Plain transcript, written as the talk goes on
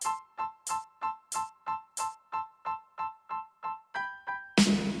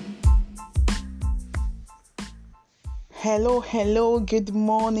Hello, good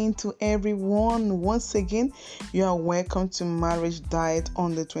morning to everyone. Once again, you are welcome to Marriage Diet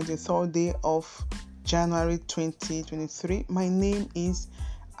on the 23rd day of January 2023. My name is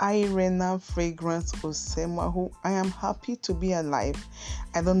Irena Fragrance Osemahu. I am happy to be alive.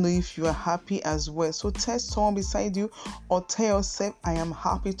 I don't know if you are happy as well. So tell someone beside you or tell yourself, I am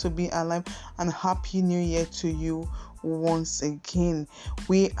happy to be alive, and Happy New Year to you once again.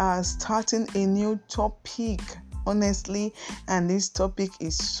 We are starting a new topic, honestly, and this topic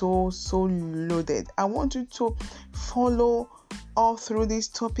is so loaded. I want you to follow all through this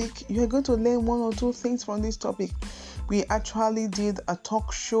topic. You're going to learn one or two things from this topic. We actually did a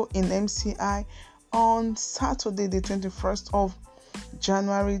talk show in MCI on Saturday, the 21st of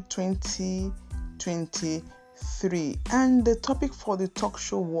January 2023, and the topic for the talk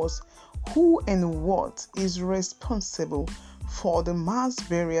show was who and what is responsible for the mass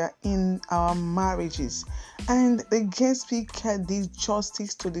burial in our marriages. And the guest speaker did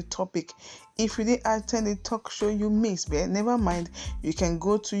justice to the topic. If you didn't attend the talk show, you missed, but never mind. You can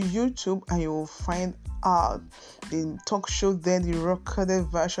go to YouTube and you will find out the talk show there, the recorded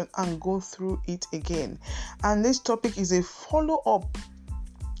version, and go through it again. And this topic is a follow-up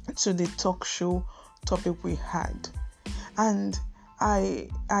to the talk show topic we had. And I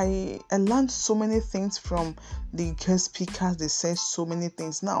learned so many things from the guest speakers. They said so many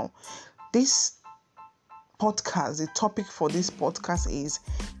things. Now, this podcast, the topic for this podcast is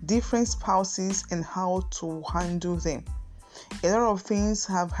different spouses and how to handle them. A lot of things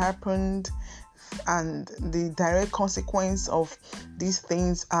have happened, and the direct consequence of these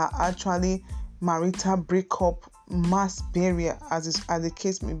things are actually marital breakup, mass burial, as the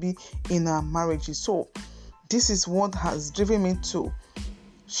case may be in our marriages. So this is what has driven me to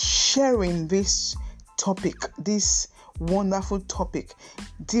sharing this topic, this wonderful topic,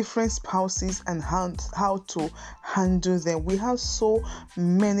 different spouses and how to handle them. We have so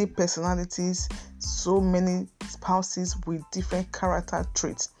many personalities, so many spouses with different character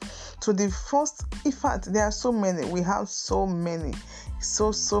traits. So the first, in fact, there are so many. We have so many,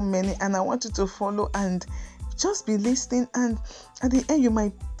 so many, and I want you to follow and just be listening, and at the end you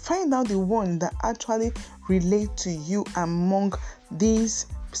might find out the one that actually relate to you among these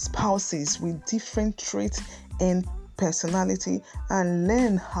spouses with different traits and personality, and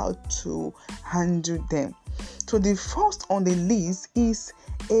learn how to handle them. So the first on the list is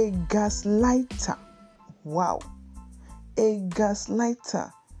a gaslighter. Wow, a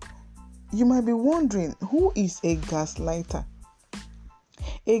gaslighter. You might be wondering, who is a gaslighter?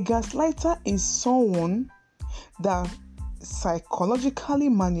 A gaslighter is someone that psychologically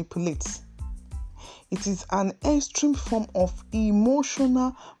manipulates. It is an extreme form of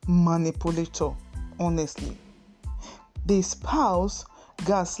emotional manipulator, honestly. The spouse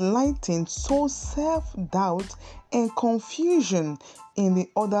gaslighting sows self-doubt and confusion in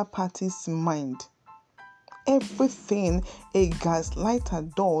the other party's mind. Everything a gaslighter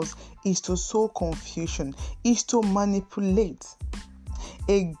does is to sow confusion, is to manipulate.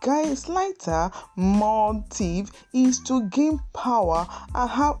 A gaslighter motive is to gain power and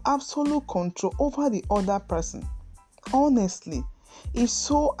have absolute control over the other person. Honestly, it's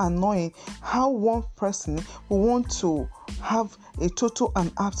so annoying how one person will want to have a total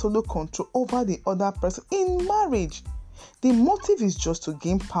and absolute control over the other person in marriage. The motive is just to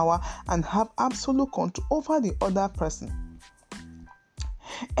gain power and have absolute control over the other person.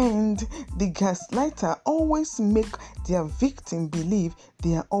 And the gaslighter always make their victim believe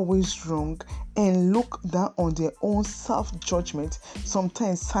they are always wrong and look down on their own self-judgment,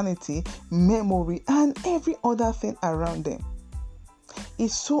 sometimes sanity, memory, and every other thing around them.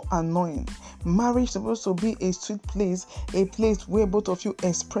 It's so annoying. Marriage is supposed to be a sweet place, a place where both of you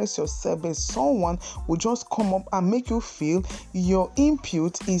express yourself, but someone will just come up and make you feel your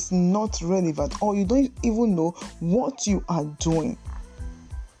input is not relevant, or you don't even know what you are doing.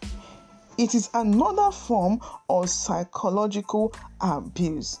 It is another form of psychological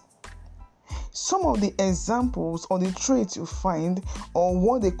abuse. Some of the examples or the traits you find, or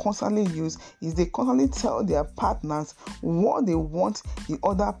what they constantly use, is they constantly tell their partners what they want the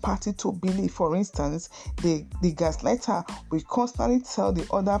other party to believe. For instance, the gaslighter will constantly tell the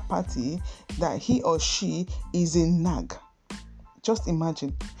other party that he or she is a nag. Just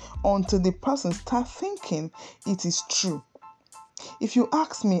imagine, until the person starts thinking it is true. If you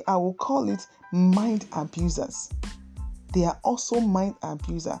ask me, I will call it mind abusers. They are also mind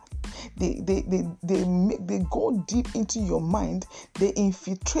abusers. They go deep into your mind. They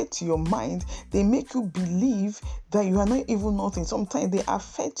infiltrate your mind. They make you believe that you are not even nothing. Sometimes they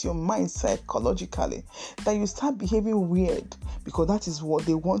affect your mind psychologically, that you start behaving weird because that is what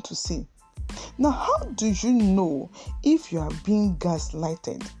they want to see. Now, how do you know if you are being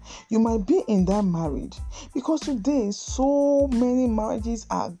gaslighted? You might be in that marriage because today so many marriages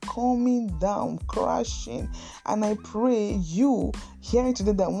are coming down, crashing. And I pray you hearing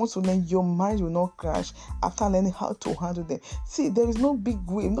today that wants to learn your marriage will not crash after learning how to handle them. See, there is no big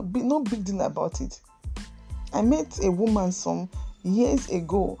way, no big deal about it. I met a woman some years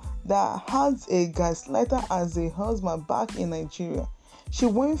ago that had a gaslighter as a husband back in Nigeria. She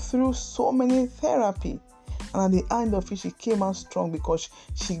went through so many therapy, and at the end of it, she came out strong because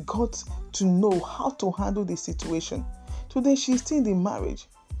she got to know how to handle the situation. Today, she's still in the marriage.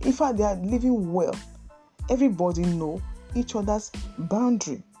 In fact, they are living well. Everybody know each other's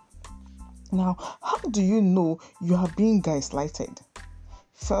boundary. Now, how do you know you are being gaslighted?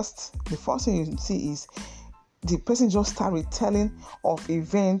 The first thing you see is the person just start retelling of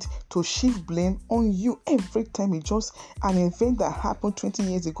event to shift blame on you every time. It's just an event that happened 20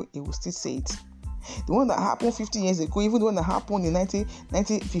 years ago, he will still say it. The one that happened 50 years ago, even the one that happened in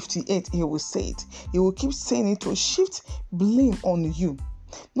 1958, he will say it. He will keep saying it to shift blame on you.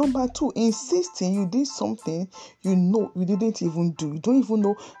 Number two, insisting you did something you know you didn't even do. You don't even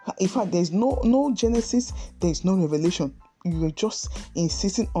know. In fact, there's no Genesis, there's no revelation. You're just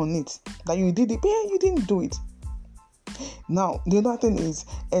insisting on it that you did it, but you didn't do it. Now, the other thing is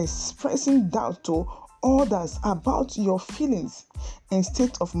expressing doubt to others about your feelings and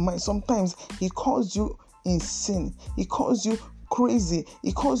state of mind. Sometimes he calls you insane, he calls you crazy,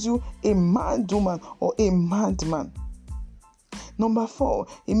 he calls you a mad woman or a madman. Number four,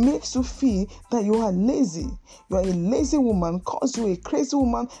 it makes you feel that you are lazy. You are a lazy woman, calls you a crazy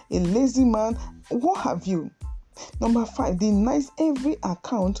woman, a lazy man, what have you. Number five, denies every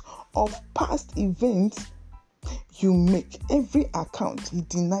account of past events you make. Every account, he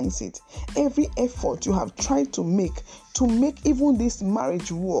denies it. Every effort you have tried to make even this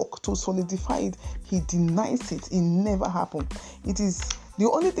marriage work, to solidify it, he denies it. It never happened. It is the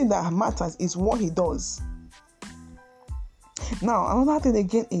only thing that matters is what he does. Now, another thing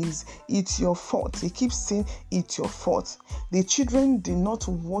again is it's your fault. He keeps saying it's your fault. The children did not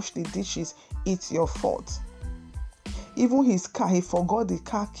wash the dishes. It's your fault. Even his car, he forgot the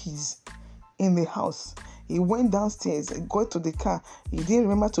car keys in the house. He went downstairs, got to the car. He didn't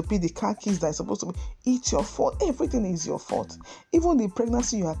remember to pick the car keys that are supposed to be. It's your fault. Everything is your fault. Even the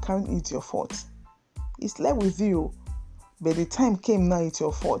pregnancy you are carrying, it's your fault. He slept with you, but the time came now, it's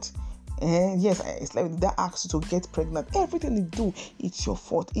your fault. And yes, I slept with that asked you to get pregnant. Everything you do, it's your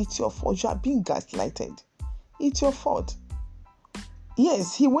fault. It's your fault. You are being gaslighted. It's your fault.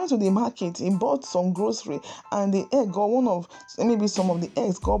 Yes, he went to the market, he bought some grocery, and the egg got maybe some of the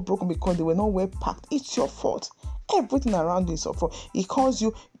eggs got broken because they were not well packed. It's your fault. Everything around you is your fault. He calls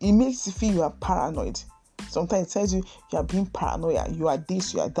you, it makes you feel you are paranoid. Sometimes it tells you are being paranoid, you are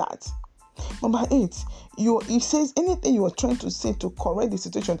this, you are that. Number 8, he says anything you are trying to say to correct the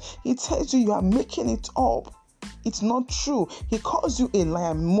situation, he tells you are making it up. It's not true. He calls you a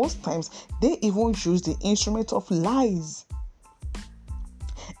liar. Most times, they even use the instrument of lies.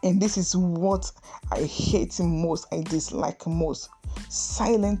 And this is what I hate most, I dislike most.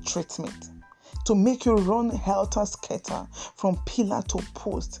 Silent treatment. To make you run helter-skelter from pillar to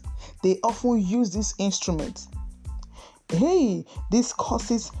post. They often use this instrument. This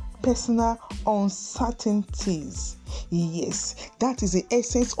causes personal uncertainties. Yes, that is the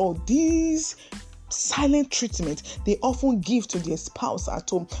essence of these silent treatment they often give to their spouse at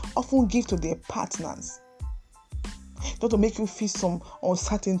home, often give to their partners. Not to make you feel some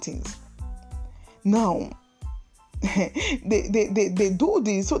uncertainties. Now, they do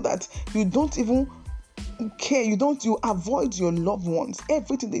this so that you don't even care. You avoid your loved ones.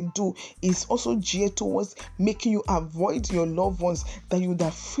 Everything they do is also geared towards making you avoid your loved ones that you would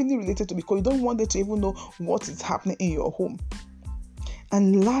have fully related to, because you don't want them to even know what is happening in your home.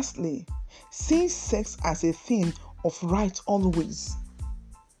 And lastly, seeing sex as a thing of right always.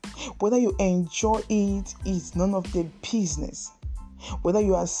 Whether you enjoy it is none of their business. Whether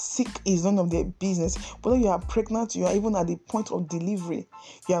you are sick is none of their business. Whether you are pregnant, you are even at the point of delivery.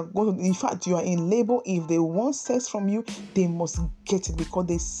 In fact, you are in labor. If they want sex from you, they must get it because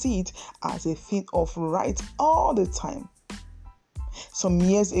they see it as a thing of right all the time. Some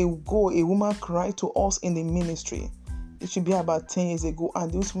years ago, a woman cried to us in the ministry. It should be about 10 years ago,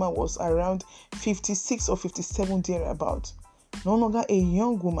 and this woman was around 56 or 57 thereabout. No longer a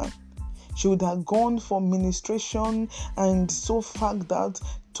young woman. She would have gone for ministration and so fagged out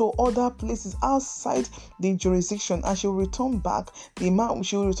to other places outside the jurisdiction, and she will return back. She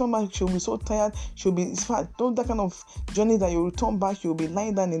will return back. She will be so tired. She'll be, in fact, that kind of journey that you return back. You'll be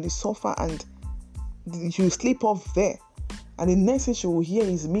lying down in the sofa and you sleep off there. And the next thing she will hear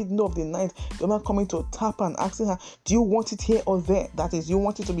is middle of the night, the woman coming to tap her and asking her, do you want it here or there? That is, you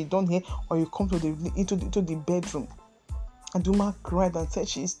want it to be done here, or you come into the bedroom. And the woman cried and said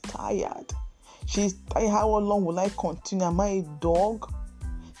she's tired. She's tired. How long will I continue? Am I a dog?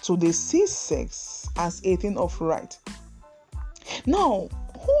 So they see sex as a thing of right. Now,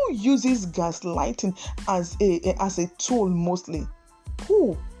 who uses gaslighting as a tool mostly?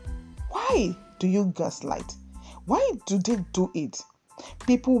 Who? Why do you gaslight? Why do they do it?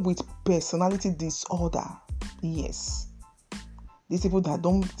 People with personality disorder. Yes. These people that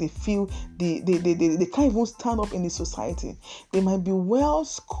they feel they can't even stand up in the society. They might be well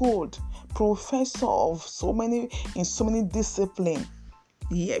schooled, professor of so many disciplines.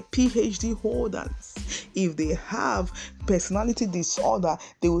 Yeah, PhD holders. If they have personality disorder,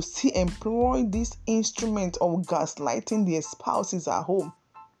 they will still employ this instrument of gaslighting their spouses at home.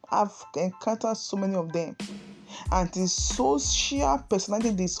 I've encountered so many of them. Antisocial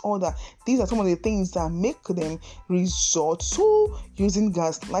personality disorder. These are some of the things that make them resort to using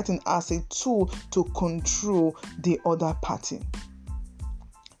gaslighting as a tool to control the other party.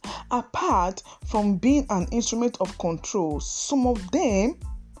 Apart from being an instrument of control, some of them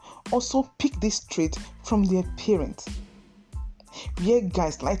also pick this trait from their parents. Where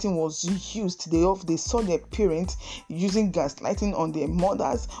gaslighting was used, they saw their parents using gaslighting on their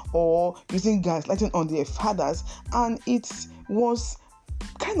mothers or using gaslighting on their fathers, and it was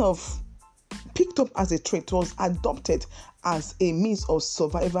kind of picked up as a trait, was adopted as a means of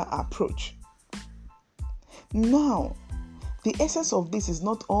survival approach. Now, the essence of this is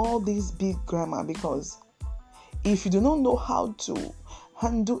not all this big grammar, because if you do not know how to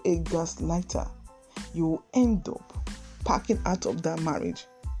handle a gaslighter, you will end up packing out of that marriage.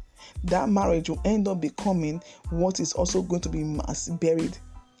 That marriage will end up becoming what is also going to be mass buried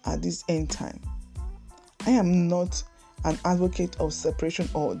at this end time. I am not an advocate of separation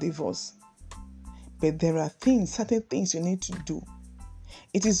or divorce, but there are certain things you need to do.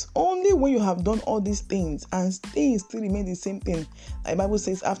 It is only when you have done all these things and things still remain the same thing. Like the Bible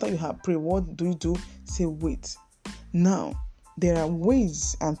says, after you have prayed, what do you do? Say, wait. Now, there are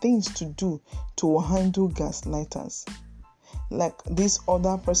ways and things to do to handle gaslighters. Like this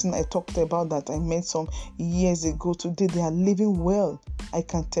other person I talked about that I met some years ago, today they are living well. I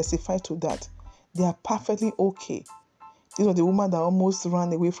can testify to that. They are perfectly okay. This was the woman that almost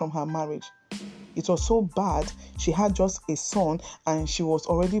ran away from her marriage. It was so bad. She had just a son and she was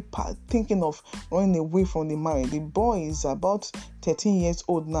already thinking of running away from the marriage. The boy is about 13 years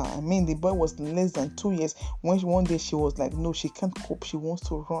old now. I mean, the boy was less than 2 years when one day she was like, no, she can't cope. She wants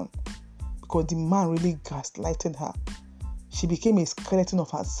to run because the man really gaslighted her. She became a skeleton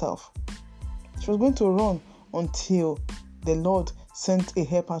of herself. She was going to run until the Lord sent a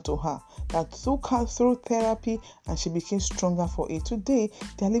helper to her that took her through therapy and she became stronger for it. Today,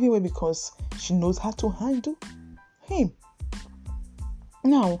 they are living well because she knows how to handle him.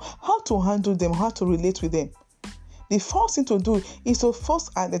 Now, how to handle them, how to relate with them. The first thing to do is to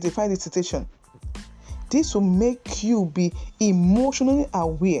first identify the situation. This will make you be emotionally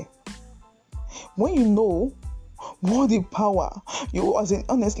aware. When you know what the power,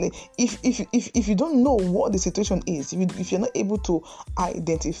 honestly, if you don't know what the situation is, if you're not able to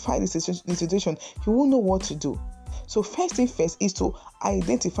identify the situation, you won't know what to do. So first thing first is to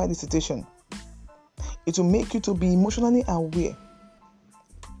identify the situation. It will make you to be emotionally aware.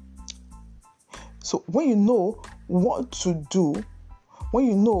 So when you know what to do, when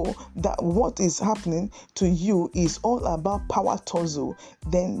you know that what is happening to you is all about power tussle,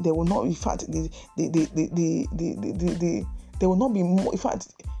 then there will not, in fact, there will not be more. In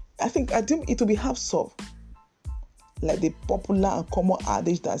fact, I think it will be half solved. Like the popular and common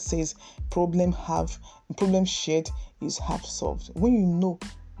adage that says, problem shared is half solved. When you know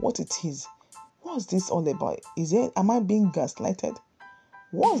what it is, what's this all about? Am I being gaslighted?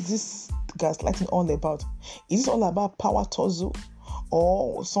 What's this gaslighting all about? Is it all about power tussle?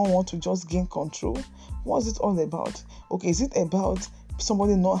 Or someone to just gain control? What's it all about? Okay, is it about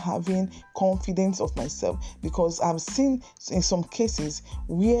somebody not having confidence of myself? Because I've seen in some cases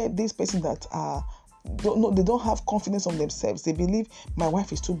where this person that they don't have confidence on themselves. They believe my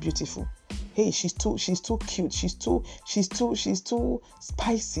wife is too beautiful. Hey, she's too cute. She's too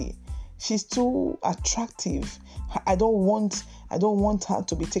spicy. She's too attractive. I don't want her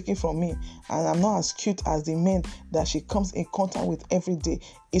to be taken from me, and I'm not as cute as the men that she comes in contact with every day.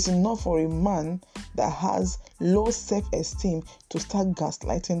 It's enough for a man that has low self-esteem to start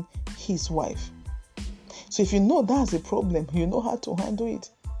gaslighting his wife. So if you know that's a problem, you know how to handle it.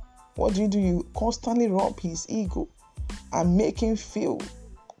 What do? You constantly rub his ego and make him feel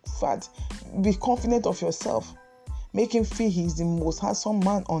fat. Be confident of yourself. make him feel he's the most handsome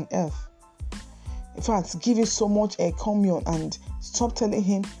man on earth. In fact, give him so much a commune and stop telling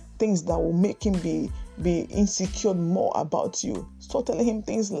him things that will make him be insecure more about you. Stop telling him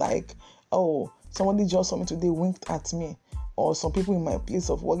things like, oh, somebody just saw me today, winked at me, or some people in my place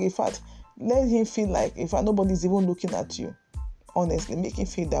of work. In fact, let him feel like, in fact, nobody's even looking at you. Honestly, make him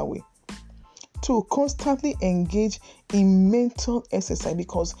feel that way. 2, constantly engage in mental exercise,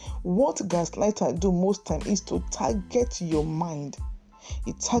 because what gaslighters do most time is to target your mind.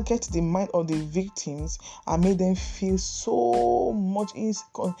 It targets the mind of the victims and make them feel so much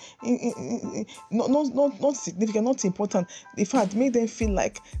not significant, not important. In fact, make them feel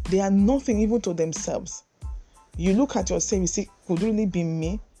like they are nothing even to themselves. You look at yourself, you say, could it really be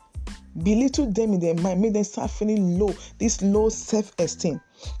me? Belittle them in their mind, make them start feeling low, this low self-esteem.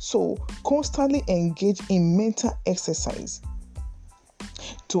 So constantly engage in mental exercise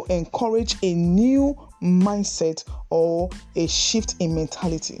to encourage a new mindset or a shift in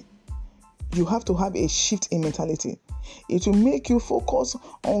mentality. You have to have a shift in mentality. It will make you focus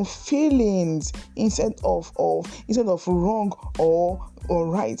on feelings instead of wrong or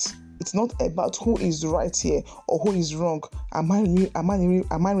right. It's not about who is right here or who is wrong. Am I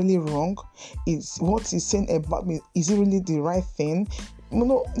really wrong? Is what he's saying about me, is it really the right thing?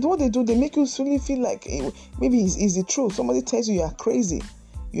 No, what they do, they make you really feel like maybe it's the truth. Somebody tells you are crazy,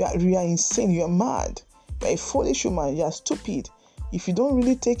 you are insane, you are mad, you are a foolish woman, you are stupid. If you don't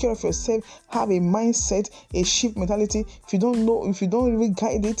really take care of yourself, have a mindset, a shift mentality, if you don't really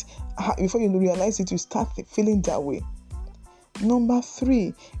guide it, before you realize it, you start feeling that way. Number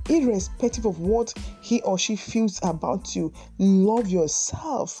 3, irrespective of what he or she feels about you, love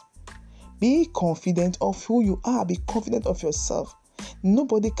yourself. Be confident of who you are. Be confident of yourself.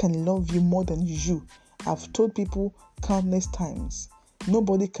 Nobody can love you more than you. I've told people countless times,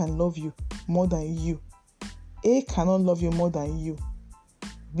 nobody can love you more than you. A cannot love you more than you.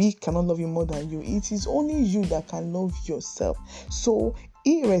 B cannot love you more than you. It is only you that can love yourself. So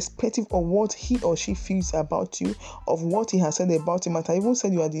irrespective of what he or she feels about you, of what he has said about him, I even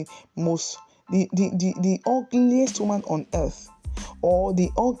said you are the ugliest woman on earth, or the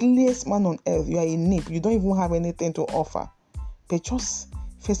ugliest man on earth, you are a nip, you don't even have anything to offer. But just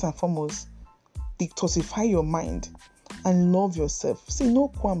first and foremost, detoxify your mind and love yourself. See, no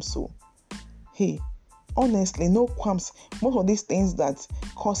qualms. So hey, honestly, no qualms. Most of these things that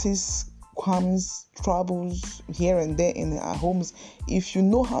causes qualms, troubles here and there in our homes, if you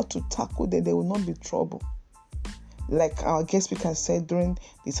know how to tackle them, there will not be trouble. Like our guest speaker said during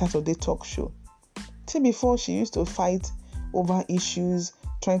the Saturday talk show. See, before she used to fight over issues,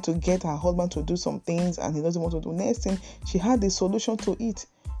 trying to get her husband to do some things and he doesn't want to do. Next thing, she had the solution to it.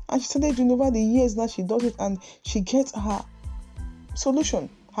 And she started doing over the years now, she does it and she gets her solution,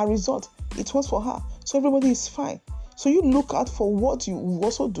 her result. It works for her. So everybody is fine. So you look out for what you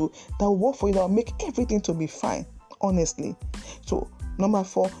also do that will work for you, that will make everything to be fine, honestly. So number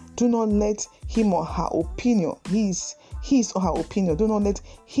 4, do not let him or her opinion, his or her opinion, do not let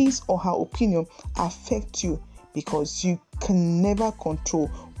his or her opinion affect you, because you can never control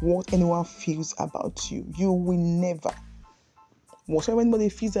what anyone feels about you. You will never. Whatever anybody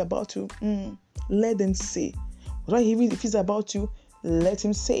feels about you, let them say. Whatever he really feels about you, let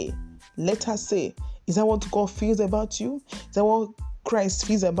him say. Let her say. Is that what God feels about you? Is that what Christ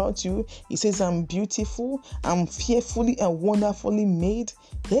feels about you? He says, I'm beautiful, I'm fearfully and wonderfully made.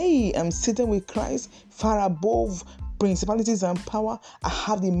 Hey, I'm seated with Christ, far above principalities and power. I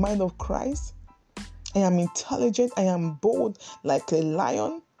have the mind of Christ. I am intelligent. I am bold like a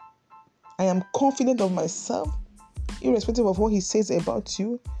lion. I am confident of myself. Irrespective of what he says about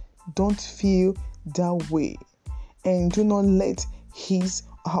you, don't feel that way. And do not let his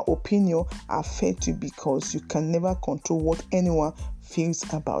or her opinion affect you, because you can never control what anyone feels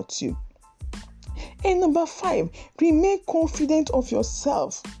about you. And number 5, remain confident of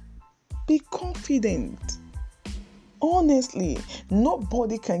yourself. Be confident. Honestly,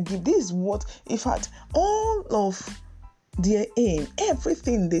 nobody can give. This is what, in fact, all of their aim,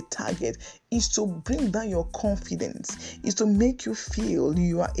 everything they target is to bring down your confidence, is to make you feel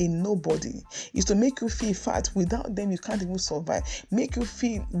you are a nobody, is to make you feel fat. Without them, you can't even survive. Make you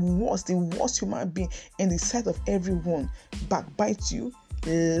feel worse, the worst human being in the sight of everyone. Backbite you,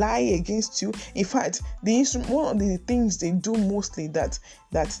 lie against you. In fact, one of the things they do mostly that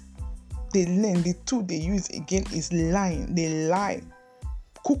they learn, the tool they use again is lying. They lie,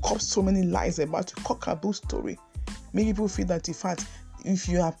 cook up so many lies about you, cockaboo story. Make people feel that, in fact, if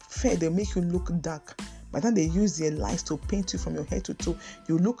you are fair, they make you look dark. By the time they use their lies to paint you from your head to toe,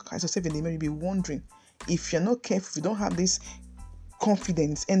 you look at yourself in the mirror, you'll be wondering, if you're not careful, if you don't have this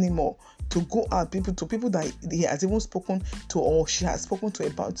confidence anymore, to go out, people that he has even spoken to or she has spoken to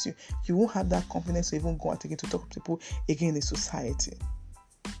about you, you won't have that confidence to even go out again to talk to people again in the society.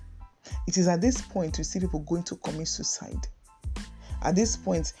 It is at this point you see people going to commit suicide. At this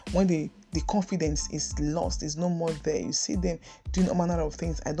point, when the confidence is lost, is no more there, you see them doing all manner of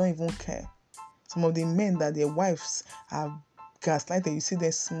things. I don't even care. Some of the men that their wives are gaslighted, you see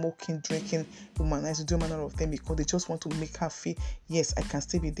them smoking, drinking, womanizing, doing all manner of things because they just want to make her feel, yes, I can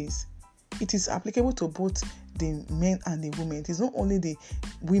still be this. It is applicable to both the men and the women. It is not only the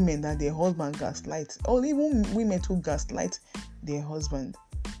women that their husband gaslight, or even women who gaslight their husband.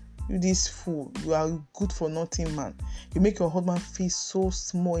 You this fool, you are good for nothing man. You make your husband feel so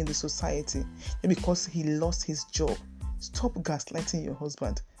small in the society because he lost his job. Stop gaslighting your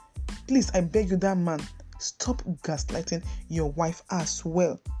husband. Please, I beg you, that man, stop gaslighting your wife as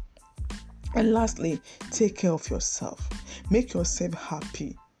well. And lastly, take care of yourself. Make yourself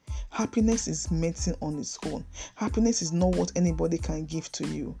happy. Happiness is medicine on its own. Happiness is not what anybody can give to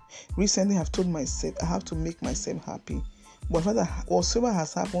you. Recently, I've told myself I have to make myself happy. Whatsoever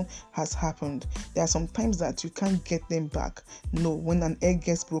has happened. There are some times that you can't get them back. No, when an egg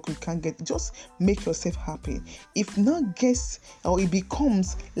gets broken, you can't get. Just make yourself happy. If not gets or it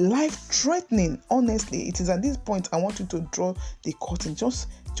becomes life-threatening, honestly, it is at this point I want you to draw the curtain. Just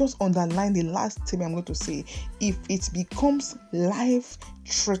underline the last statement I'm going to say. If it becomes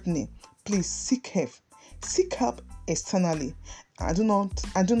life-threatening, please seek help. Seek help externally.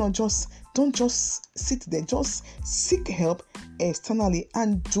 Don't just sit there. Just seek help externally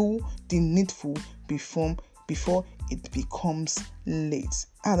and do the needful before it becomes late.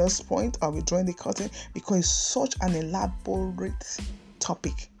 At this point, I'll be drawing the curtain because it's such an elaborate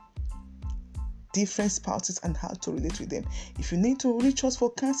topic. Different spouses and how to relate with them. If you need to reach us for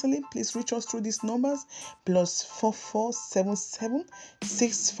counseling, please reach us through these numbers: +4477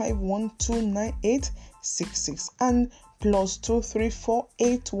 6512986 and +234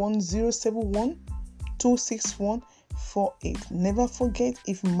 81071 26148. Never forget,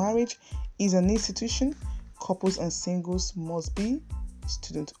 if marriage is an institution, couples and singles must be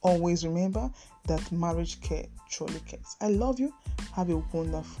students. Always remember that marriage care truly cares. I love you. Have a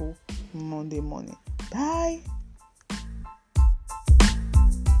wonderful Monday morning. Bye.